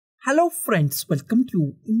Hello friends, welcome to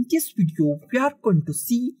you. In this video, we are going to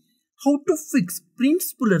see how to fix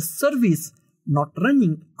Spooler Service Not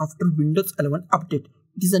Running after Windows 11 update.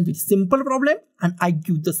 It is a very simple problem and I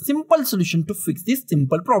give the simple solution to fix this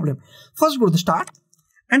simple problem. First go to the start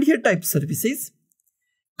and here type services.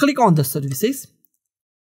 Click on the services.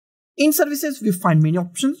 In services, we find many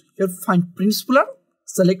options. Here find Spooler.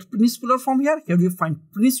 Select Spooler from here. Here we find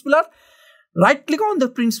Spooler. Right click on the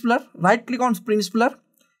Spooler. Right click on Spooler.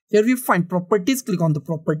 Here we find properties. Click on the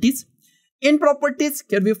properties. In properties,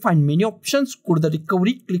 here we find many options. Go to the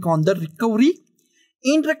recovery. Click on the recovery.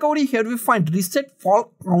 In recovery, here we find reset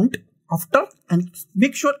fall count after and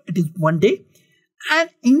make sure it is 1 day. And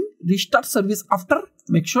in restart service after,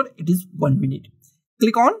 make sure it is 1 minute.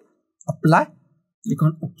 Click on apply. Click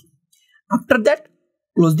on OK. After that,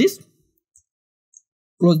 close this.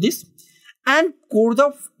 Close this and go to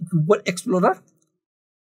the your Explorer.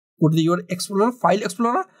 Go to your Explorer, File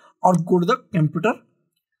Explorer, or go to the computer,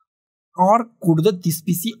 or go to this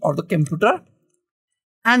PC or the computer,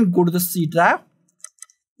 and go to the C drive.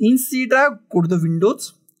 In C drive, go to the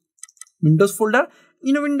Windows folder.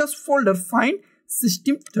 In a Windows folder, find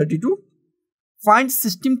System32. Find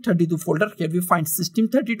System32 folder. Here we find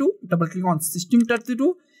System32. Double click on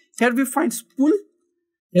System32. Here we find spool.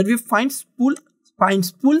 Here we find spool. Find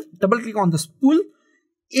spool. Double click on the spool.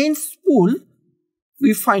 In spool,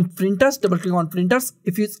 we find printers. Double click on printers.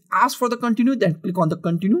 If you ask for the continue, then click on the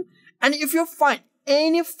continue. And if you find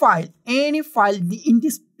any file in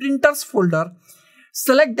this printers folder,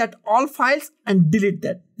 select that all files and delete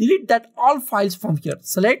that. Delete that all files from here.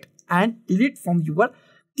 Select and delete from your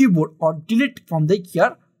keyboard or delete from the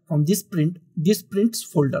here from this prints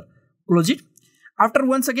folder. Close it. After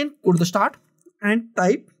once again go to the start and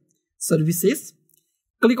type services.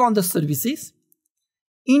 Click on the services.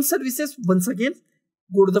 In services once again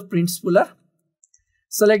go to the Spooler.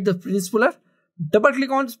 Select the Spooler. Double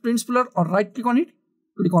click on Spooler or right click on it.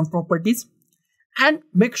 Click on properties and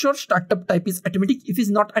make sure startup type is automatic. If it's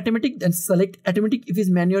not automatic, then select automatic. If it's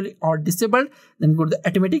manually or disabled, then go to the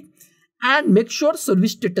automatic and make sure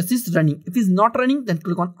service status is running. If it's not running, then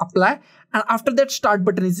click on apply and after that start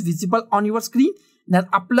button is visible on your screen. Then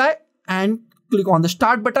apply and click on the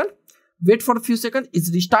start button. Wait for a few seconds,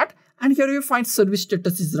 it's restart and here you find service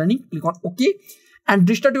status is running. Click on OK and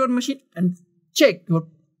restart your machine and check your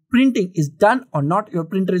printing is done or not, your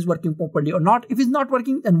printer is working properly or not. If it's not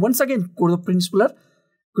working, then once again go to the Spooler,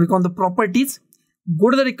 click on the properties,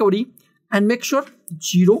 go to the recovery and make sure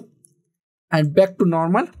 0 and back to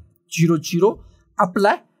normal 0,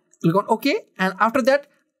 apply, click on OK and after that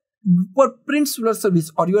your Spooler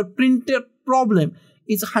service or your printer problem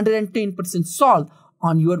is 110% solved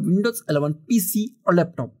on your Windows 11 PC or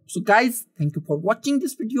laptop. So guys, thank you for watching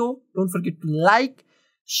this video. Don't forget to like,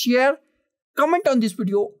 share, comment on this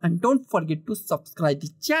video and don't forget to subscribe the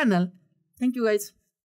channel. Thank you guys.